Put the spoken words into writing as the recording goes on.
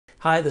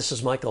Hi, this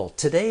is Michael.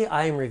 Today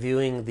I am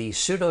reviewing the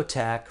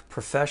Sudotack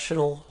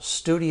Professional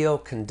Studio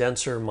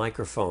Condenser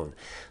microphone.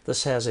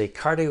 This has a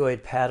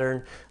cardioid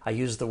pattern. I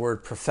use the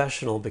word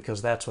professional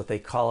because that's what they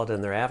call it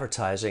in their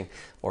advertising,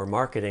 or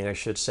marketing I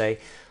should say.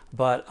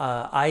 But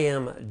I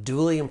am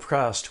duly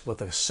impressed with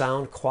the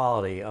sound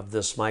quality of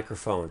this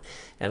microphone,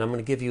 and I'm going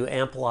to give you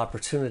ample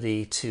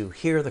opportunity to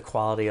hear the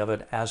quality of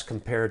it as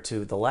compared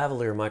to the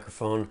lavalier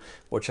microphone,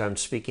 which I'm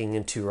speaking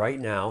into right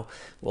now.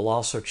 We'll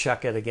also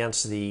check it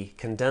against the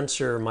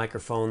condenser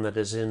microphone that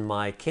is in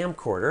my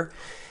camcorder,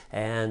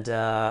 and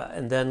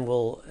then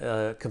we'll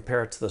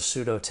compare it to the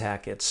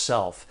Sudotack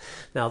itself.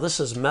 Now, this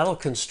is metal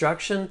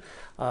construction.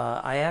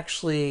 I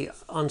actually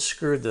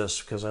unscrewed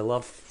this because I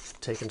love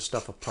taking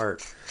stuff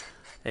apart.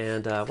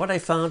 And what I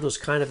found was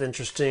kind of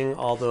interesting,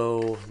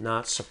 although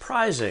not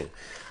surprising.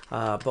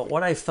 But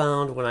what I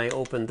found when I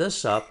opened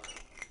this up,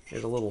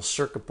 there's a little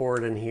circuit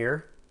board in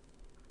here.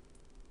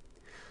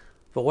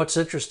 But what's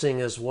interesting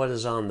is what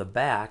is on the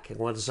back. And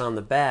what is on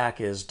the back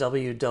is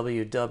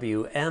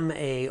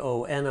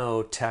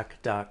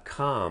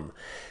www.maonotech.com.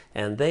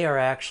 And they are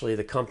actually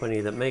the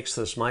company that makes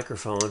this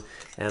microphone,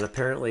 and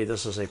apparently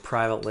this is a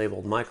private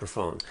labeled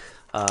microphone.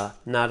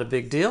 Not a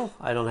big deal.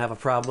 I don't have a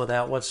problem with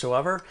that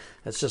whatsoever.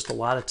 It's just a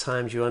lot of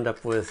times you end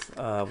up with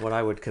what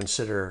I would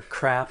consider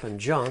crap and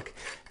junk,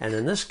 and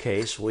in this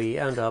case we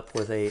end up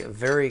with a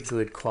very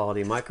good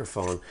quality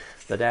microphone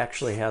that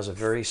actually has a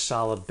very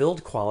solid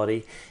build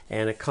quality,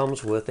 and it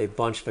comes with a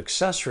bunch of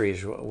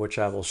accessories which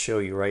I will show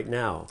you right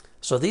now.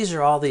 So these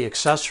are all the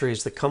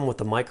accessories that come with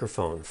the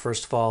microphone.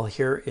 First of all,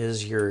 here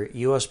is your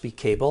USB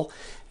cable,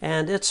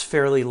 and it's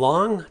fairly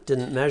long.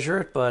 Didn't measure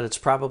it, but it's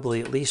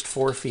probably at least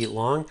 4 feet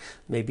long,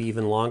 maybe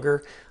even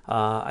longer.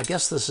 I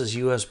guess this is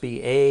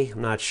USB-A,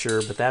 I'm not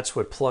sure, but that's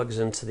what plugs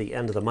into the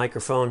end of the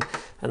microphone.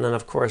 And then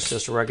of course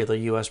just a regular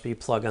USB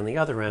plug on the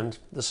other end.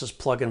 This is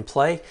plug and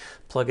play.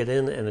 Plug it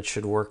in and it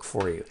should work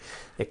for you.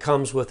 It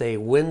comes with a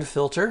wind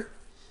filter.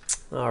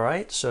 All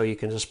right, so you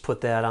can just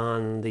put that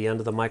on the end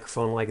of the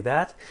microphone like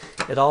that.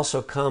 It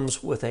also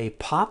comes with a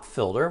pop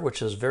filter,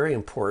 which is very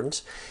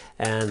important,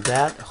 and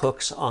that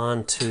hooks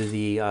onto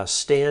the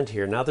stand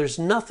here. Now, there's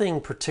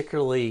nothing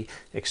particularly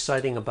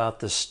exciting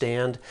about this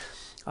stand.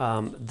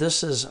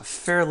 This is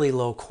fairly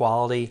low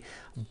quality,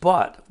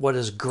 but what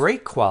is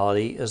great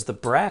quality is the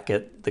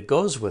bracket that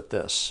goes with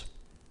this.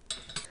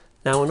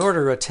 Now, in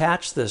order to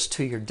attach this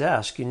to your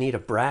desk, you need a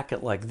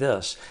bracket like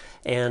this.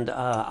 And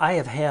I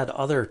have had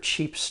other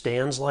cheap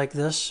stands like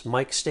this,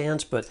 mic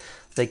stands, but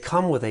they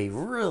come with a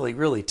really,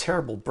 really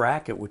terrible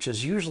bracket, which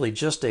is usually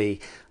just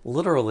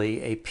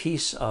literally a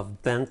piece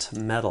of bent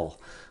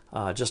metal,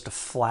 just a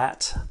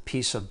flat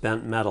piece of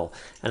bent metal.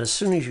 And as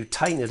soon as you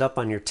tighten it up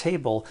on your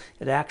table,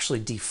 it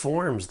actually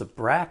deforms the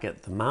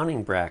bracket, the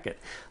mounting bracket.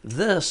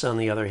 This, on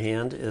the other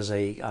hand, is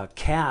a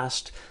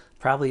cast,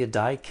 probably a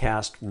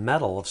die-cast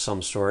metal of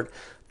some sort,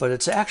 but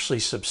it's actually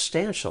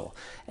substantial,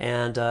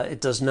 and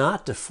it does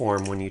not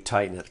deform when you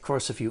tighten it. Of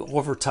course, if you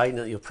over-tighten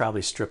it, you'll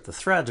probably strip the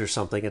threads or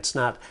something. It's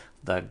not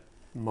the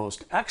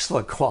most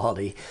excellent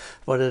quality,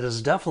 but it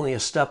is definitely a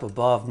step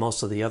above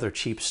most of the other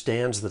cheap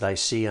stands that I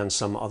see on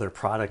some other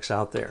products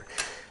out there.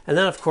 And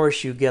then, of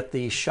course, you get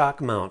the shock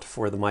mount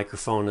for the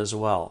microphone as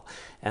well.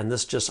 And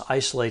this just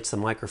isolates the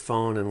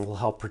microphone and will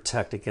help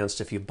protect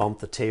against if you bump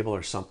the table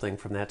or something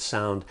from that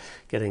sound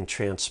getting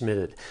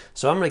transmitted.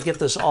 So I'm going to get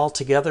this all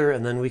together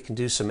and then we can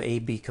do some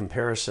A/B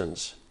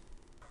comparisons.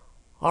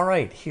 All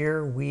right,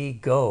 here we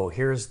go.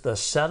 Here's the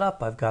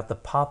setup. I've got the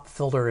pop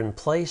filter in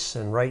place,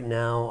 and right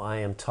now I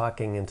am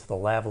talking into the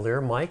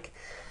lavalier mic.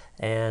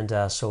 And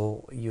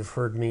so you've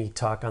heard me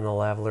talk on the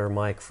lavalier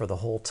mic for the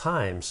whole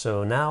time.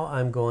 So now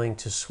I'm going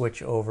to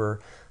switch over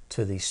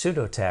to the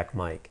Sudotack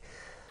mic.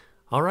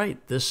 All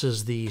right, this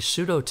is the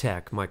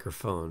Sudotack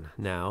microphone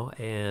now,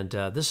 and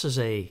this is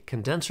a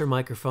condenser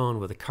microphone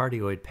with a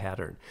cardioid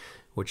pattern,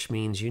 which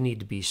means you need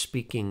to be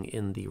speaking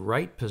in the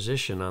right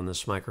position on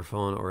this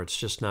microphone or it's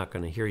just not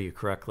going to hear you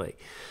correctly.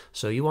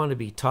 So you want to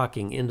be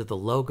talking into the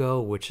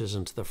logo, which is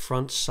into the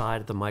front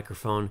side of the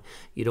microphone.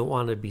 You don't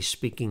want to be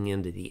speaking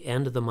into the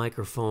end of the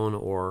microphone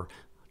or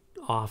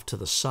off to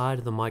the side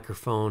of the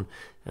microphone,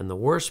 and the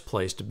worst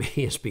place to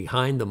be is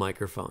behind the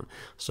microphone.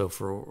 So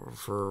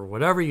for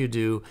whatever you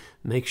do,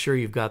 make sure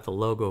you've got the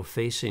logo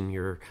facing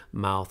your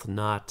mouth,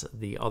 not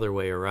the other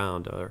way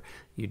around, or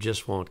you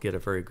just won't get a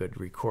very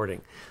good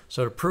recording.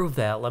 So to prove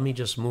that, let me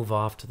just move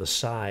off to the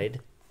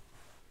side.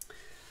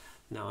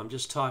 Now I'm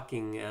just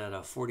talking at a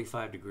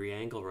 45-degree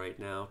angle right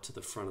now to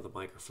the front of the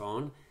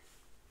microphone.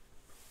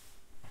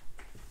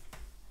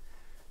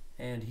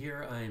 And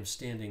here I am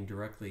standing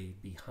directly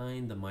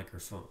behind the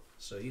microphone.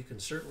 So you can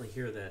certainly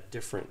hear that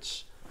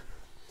difference.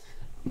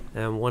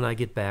 And when I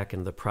get back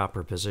into the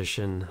proper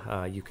position,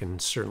 you can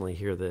certainly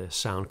hear the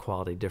sound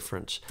quality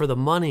difference. For the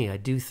money, I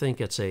do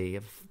think it's a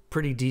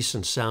pretty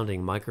decent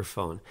sounding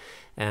microphone.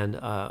 And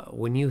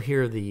when you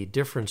hear the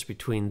difference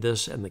between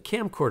this and the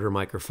camcorder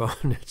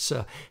microphone, it's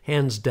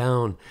hands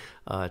down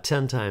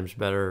 10 times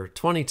better,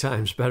 20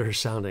 times better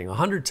sounding,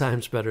 100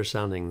 times better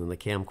sounding than the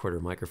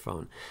camcorder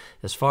microphone.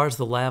 As far as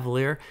the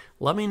lavalier,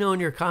 let me know in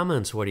your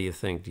comments, what do you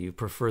think? Do you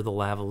prefer the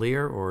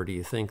lavalier, or do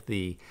you think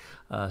the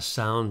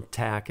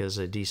Sudotack is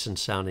a decent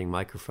sounding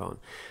microphone?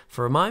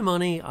 For my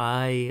money,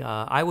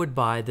 I would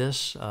buy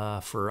this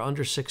for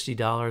under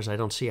 $60. I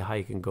don't see how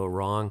you can go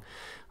wrong.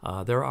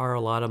 There are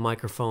a lot of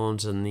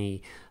microphones in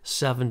the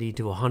 $70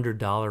 to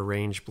 $100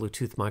 range,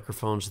 Bluetooth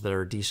microphones that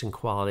are decent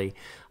quality.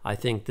 I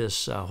think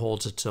this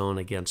holds its own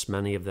against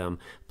many of them.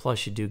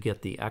 Plus, you do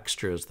get the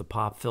extras, the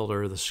pop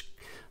filter,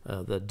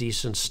 the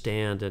decent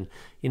stand, and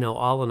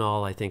all in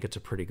all, I think it's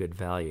a pretty good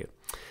value.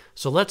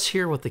 So let's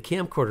hear what the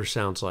camcorder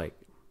sounds like.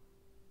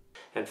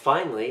 And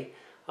finally,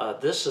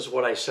 this is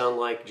what I sound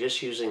like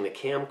just using the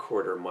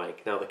camcorder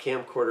mic. Now, the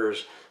camcorder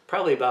is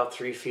probably about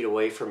 3 feet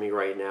away from me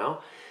right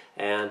now.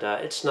 And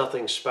it's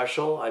nothing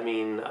special. I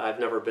mean, I've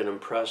never been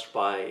impressed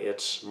by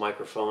its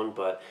microphone,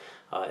 but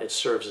it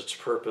serves its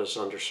purpose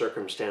under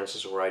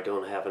circumstances where I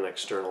don't have an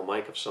external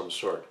mic of some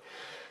sort.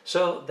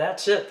 So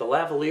that's it. The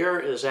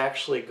lavalier is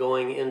actually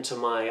going into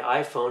my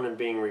iPhone and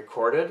being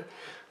recorded.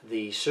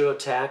 The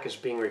Sudotack is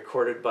being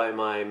recorded by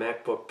my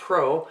MacBook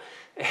Pro.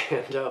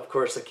 And of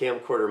course, the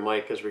camcorder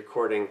mic is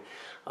recording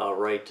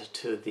right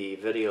to the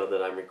video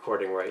that I'm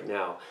recording right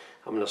now.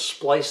 I'm going to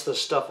splice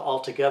this stuff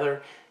all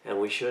together, and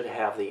we should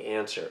have the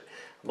answer.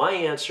 My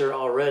answer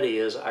already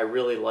is I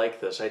really like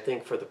this. I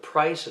think for the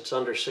price, it's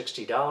under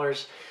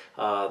 $60.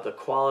 The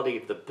quality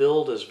of the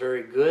build is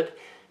very good.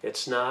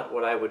 It's not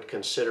what I would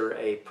consider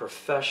a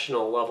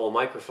professional level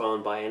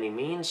microphone by any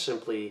means,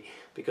 simply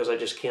because I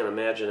just can't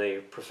imagine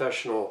a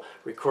professional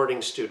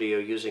recording studio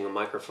using a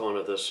microphone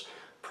of this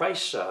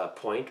price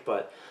point.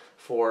 But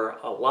for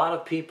a lot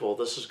of people,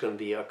 this is going to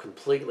be a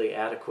completely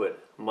adequate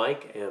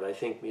mic, and I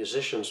think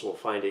musicians will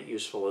find it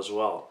useful as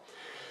well.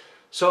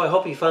 So I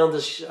hope you found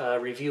this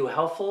review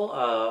helpful.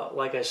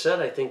 Like I said,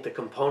 I think the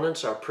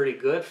components are pretty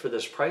good for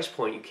this price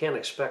point. You can't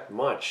expect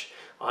much,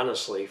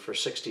 honestly, for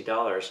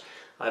 $60.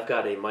 I've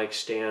got a mic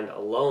stand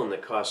alone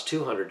that costs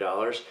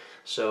 $200.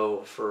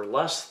 So for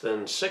less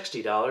than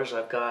 $60,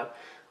 I've got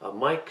a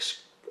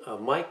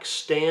mic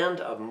stand,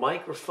 a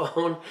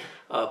microphone,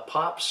 a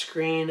pop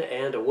screen,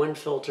 and a wind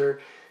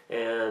filter,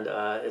 and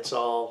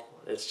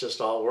it's just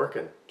all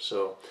working.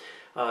 So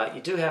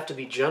you do have to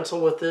be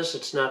gentle with this.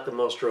 It's not the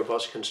most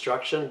robust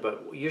construction,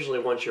 but usually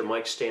once your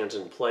mic stands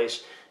in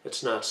place,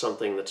 it's not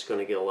something that's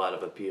going to get a lot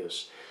of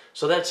abuse.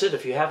 So that's it.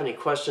 If you have any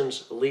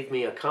questions, leave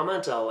me a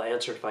comment. I'll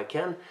answer it if I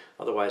can.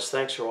 Otherwise,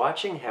 thanks for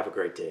watching. Have a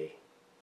great day.